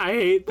 I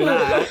hate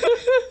that.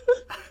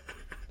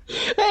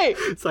 Hey!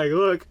 It's like,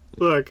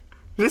 look,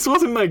 this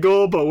wasn't my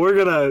goal, but we're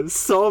gonna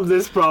solve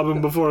this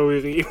problem before we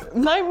leave.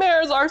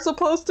 Nightmares are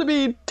supposed to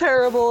be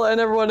terrible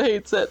and everyone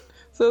hates it.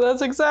 So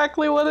that's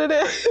exactly what it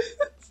is.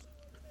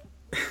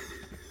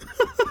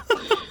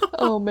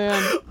 Oh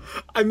man.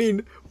 I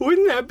mean,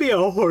 wouldn't that be a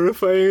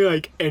horrifying,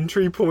 like,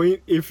 entry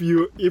point if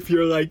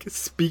you're like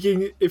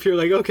speaking, if you're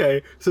like,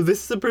 okay, so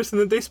this is the person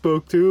that they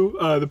spoke to,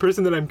 the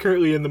person that I'm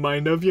currently in the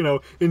mind of,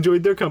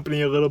 enjoyed their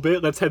company a little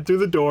bit, let's head through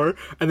the door,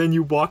 and then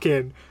you walk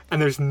in,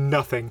 and there's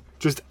nothing,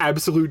 just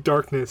absolute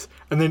darkness,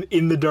 and then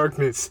in the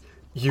darkness,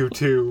 you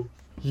too,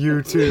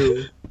 you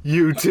too,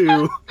 you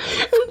too.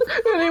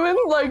 It even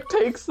like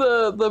takes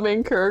the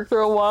main character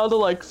a while to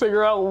like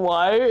figure out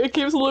why it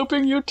keeps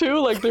looping you too.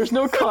 Like there's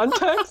no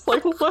context.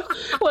 Like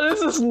what is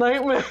this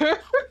nightmare?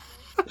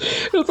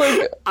 It's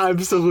like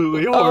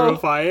Absolutely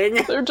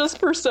horrifying. they're just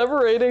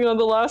perseverating on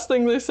the last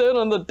thing they said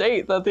on the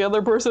date that the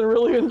other person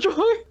really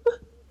enjoyed.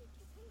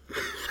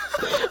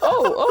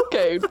 Oh,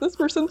 okay, this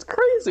person's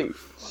crazy.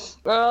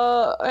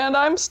 And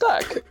I'm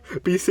stuck.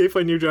 Be safe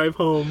on your drive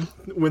home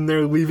when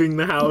they're leaving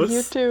the house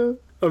You too.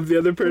 of the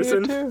other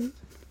person. You too.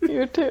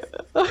 You too.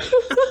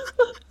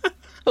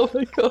 Oh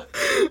my god.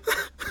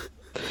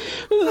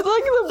 It's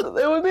like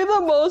it would be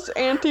the most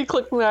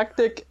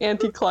anticlimactic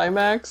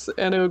anticlimax,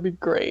 and it would be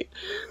great.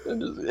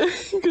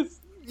 'Cause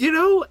You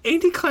know,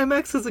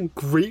 anticlimax is a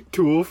great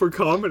tool for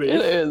comedy.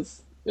 it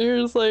is. You're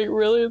just like,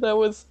 really?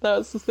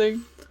 That's the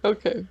thing?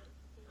 Okay.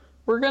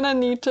 We're gonna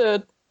need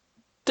to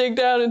dig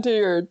down into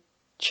your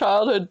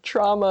childhood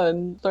trauma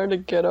and learn to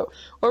get up.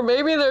 Or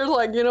maybe there's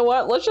like, you know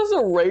what? Let's just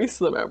erase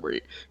the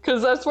memory.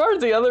 Because as far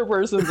as the other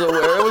person's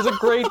aware, it was a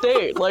great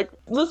date. Like,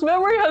 this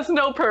memory has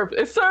no purpose.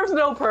 It serves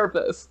no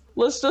purpose.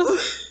 Let's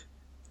just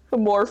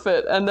morph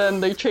it. And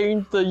then they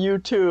change the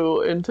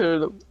U2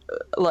 into,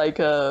 like,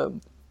 the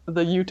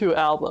U2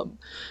 album.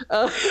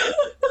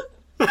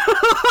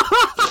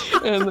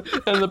 And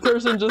the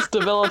person just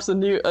develops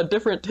a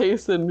different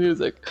taste in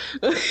music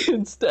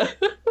instead.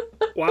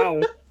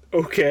 Wow.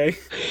 Okay.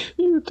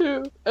 You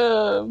too.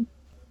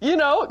 You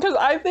know, because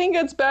I think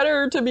it's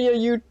better to be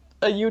a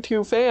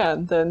U2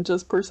 fan than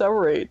just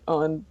perseverate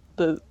on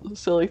the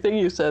silly thing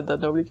you said that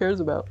nobody cares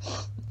about.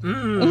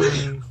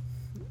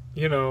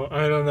 You know,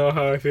 I don't know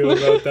how I feel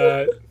about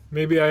that.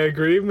 Maybe I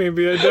agree,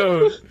 maybe I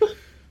don't.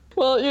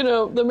 Well, you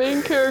know, the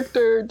main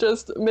character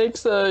just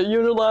makes a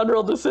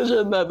unilateral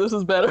decision that this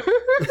is better.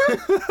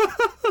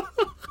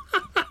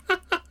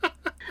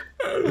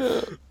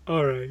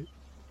 Alright.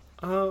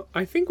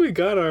 I think we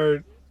got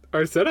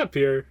our setup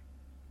here.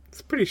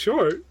 It's pretty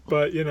short,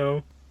 but, you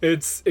know,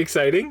 it's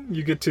exciting.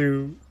 You get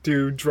to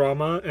do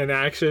drama and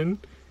action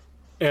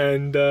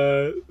and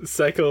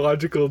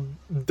psychological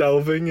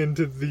delving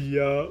into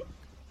the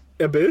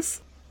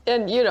abyss.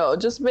 And, you know,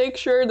 just make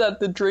sure that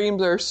the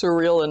dreams are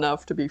surreal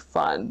enough to be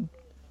fun.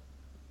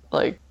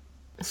 Like,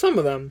 Some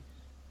of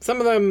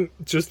them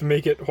just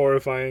make it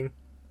horrifying.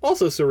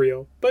 Also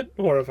surreal, but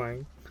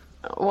horrifying.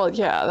 well,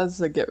 yeah, that's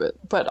a given.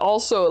 But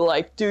also,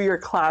 like, do your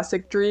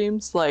classic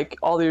dreams, like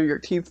all of your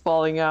teeth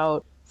falling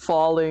out,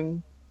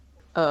 falling,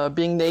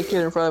 being naked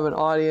in front of an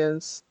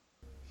audience.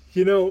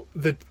 You know,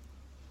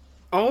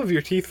 all of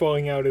your teeth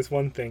falling out is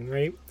one thing,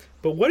 right?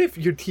 But what if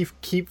your teeth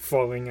keep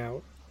falling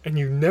out? And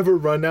you never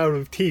run out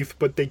of teeth,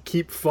 but they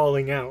keep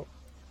falling out.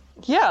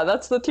 Yeah,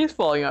 that's the teeth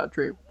falling out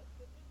dream.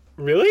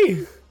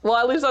 Really? Well,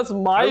 at least that's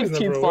my was never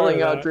teeth aware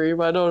falling of out that.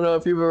 dream. I don't know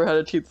if you've ever had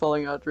a teeth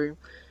falling out dream.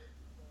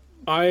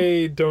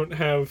 I don't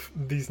have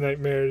these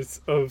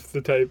nightmares of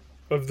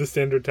the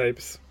standard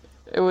types.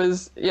 It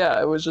was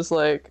just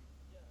like,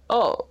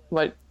 oh,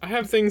 my, I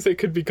have things that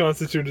could be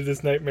constituted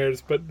as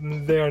nightmares, but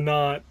they are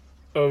not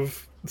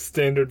of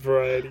standard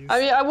varieties. I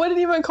mean, I wouldn't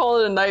even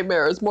call it a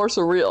nightmare. It's more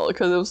surreal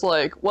because it was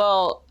like,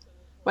 well,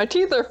 my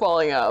teeth are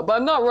falling out, but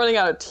I'm not running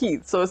out of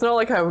teeth, so it's not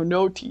like I have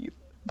no teeth.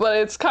 But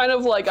it's kind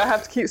of like I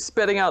have to keep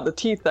spitting out the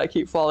teeth that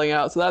keep falling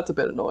out, so that's a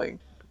bit annoying.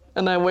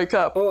 And then I wake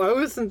up. Oh, I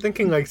wasn't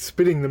thinking like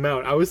spitting them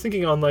out. I was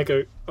thinking on like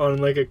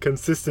a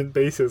consistent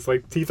basis,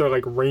 like teeth are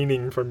like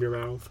raining from your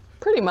mouth.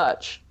 Pretty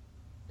much.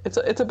 It's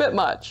a bit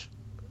much.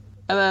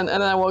 And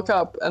then I woke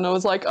up and I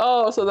was like,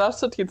 oh, so that's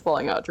the teeth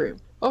falling out dream.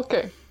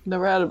 Okay,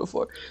 never had it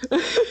before.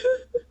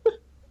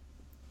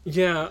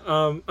 Yeah,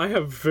 I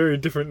have very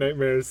different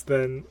nightmares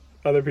than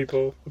other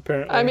people,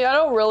 apparently. I mean, I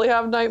don't really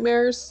have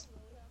nightmares,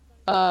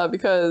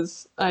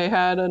 because I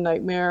had a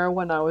nightmare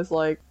when I was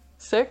like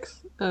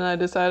 6, and I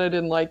decided I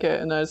didn't like it,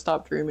 and I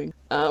stopped dreaming.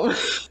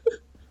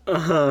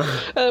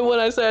 Uh-huh. And when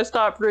I say I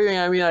stopped dreaming,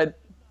 I mean I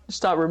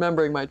stopped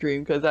remembering my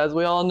dream, because as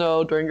we all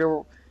know, during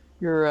your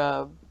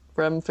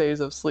REM phase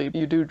of sleep,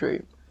 you do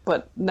dream.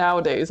 But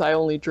nowadays, I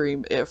only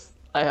dream if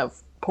I have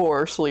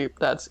poor sleep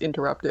that's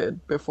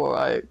interrupted before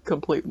I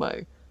complete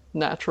my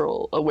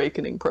natural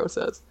awakening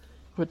process,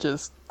 which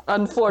is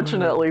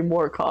unfortunately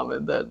more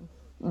common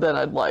than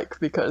I'd like,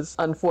 because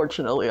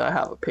unfortunately I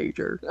have a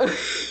pager.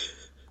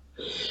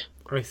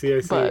 I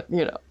see. But,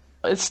 you know,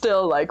 it's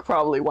still like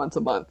probably once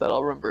a month that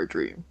I'll remember a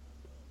dream.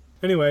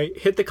 Anyway,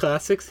 hit the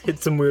classics, hit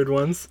some weird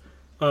ones.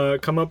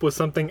 Come up with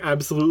something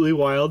absolutely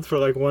wild for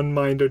like one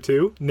mind or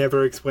two.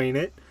 Never explain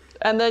it.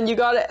 And then you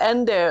gotta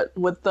end it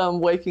with them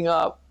waking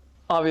up,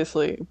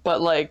 obviously,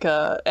 but like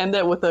end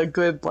it with a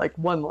good like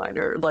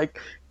one-liner. Like,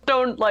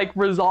 don't like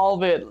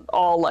resolve it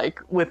all like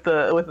with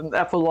an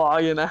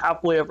epilogue and a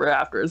happily ever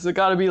after. It's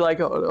gotta be like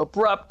an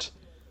abrupt,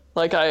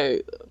 like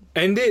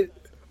End it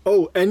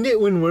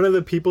when one of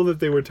the people that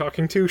they were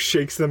talking to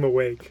shakes them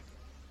awake.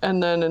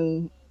 and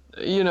then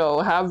you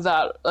know, have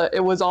that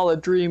it was all a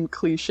dream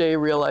cliche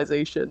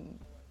realization,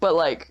 but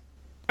like,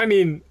 I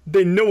mean,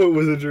 they know it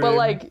was a dream. but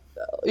like,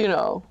 you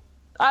know,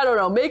 I don't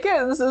know, make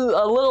it, this is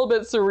a little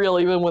bit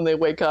surreal even when they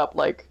wake up,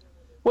 like,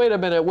 wait a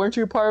minute, weren't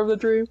you part of the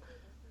dream?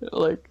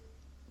 Like,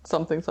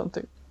 something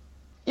something.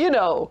 You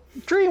know,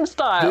 dream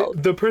style.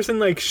 The person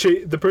like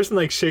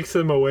shakes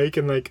them awake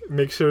and like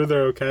makes sure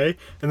they're okay,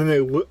 and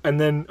then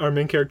then our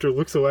main character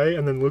looks away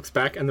and then looks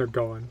back and they're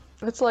gone.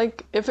 It's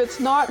like, if it's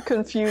not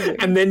confusing.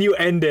 And then you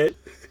end it.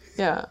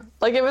 Yeah.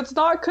 Like, if it's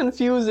not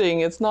confusing,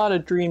 it's not a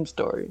dream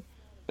story.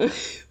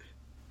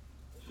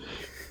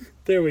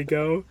 There we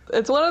go.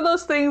 It's one of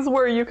those things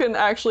where you can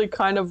actually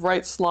kind of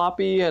write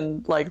sloppy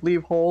and like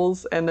leave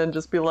holes and then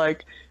just be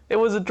like, it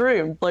was a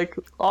dream. Like,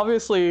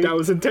 obviously. That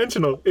was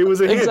intentional. It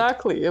was a hint.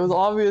 Exactly. It was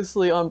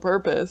obviously on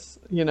purpose,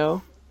 you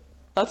know?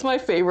 That's my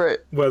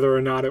favorite. Whether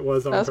or not it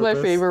was on That's purpose.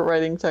 my favorite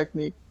writing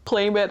technique.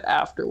 Claim it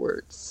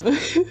afterwards.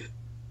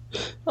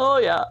 Oh,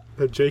 yeah.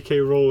 The J.K.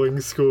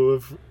 Rowling school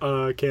of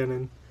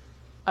canon.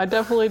 I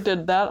definitely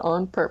did that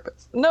on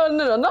purpose. No,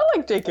 not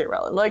like J.K.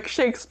 Rowling. Like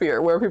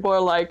Shakespeare, where people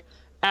are like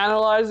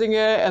analyzing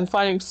it and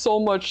finding so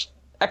much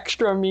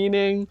extra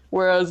meaning,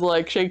 whereas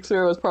like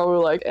Shakespeare was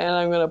probably like, and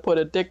I'm gonna put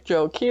a dick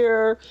joke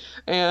here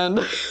and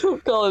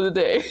call it a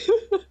day.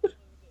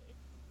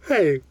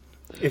 Hey,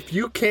 if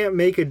you can't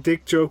make a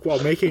dick joke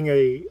while making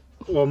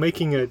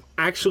an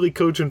actually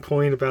cogent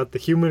point about the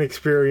human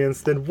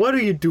experience, then what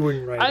are you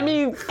doing right now? I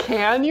mean,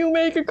 can you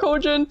make a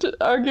cogent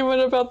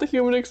argument about the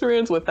human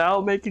experience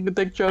without making a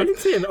dick joke? I didn't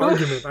say an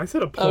argument, I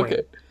said a point.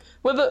 Okay.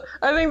 But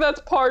I think that's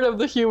part of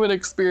the human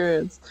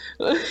experience.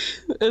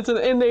 It's an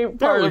innate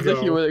part of the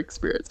human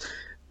experience.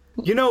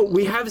 You know,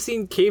 we have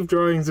seen cave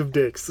drawings of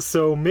dicks,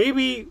 so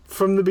maybe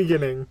from the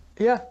beginning.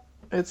 Yeah.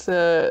 It's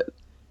I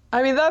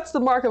mean, that's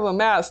the mark of a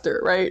master,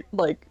 right?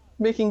 Like,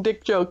 making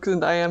dick jokes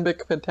in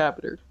iambic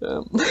pentameter.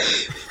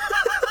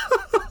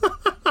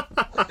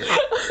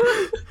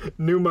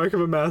 New mark of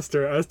a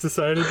master, as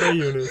decided by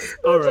Eunice.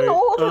 All right. An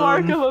old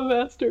mark of a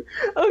master.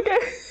 Okay.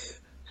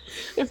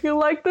 If you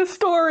like this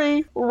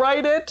story,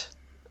 write it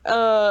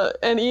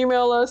and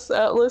email us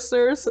at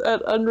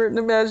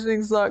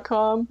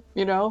listeners@unwrittenimaginings.com.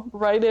 You know,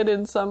 write it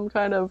in some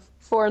kind of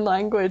foreign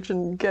language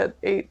and get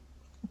 8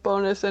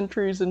 bonus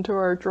entries into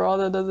our draw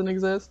that doesn't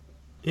exist.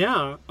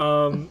 Yeah.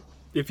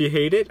 If you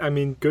hate it, I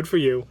mean, good for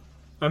you.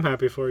 I'm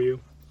happy for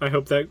you. I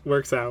hope that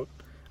works out.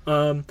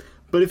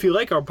 But if you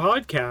like our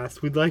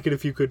podcast, we'd like it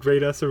if you could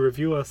rate us or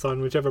review us on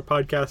whichever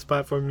podcast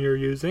platform you're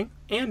using,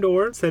 and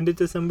or send it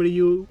to somebody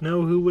you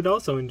know who would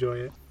also enjoy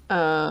it.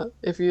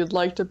 If you'd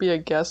like to be a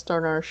guest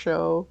on our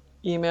show,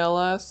 email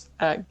us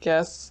at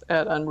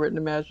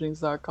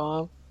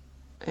guests@unwrittenimaginings.com,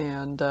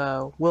 and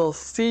we'll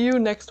see you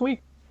next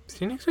week.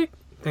 See you next week.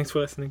 Thanks for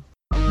listening.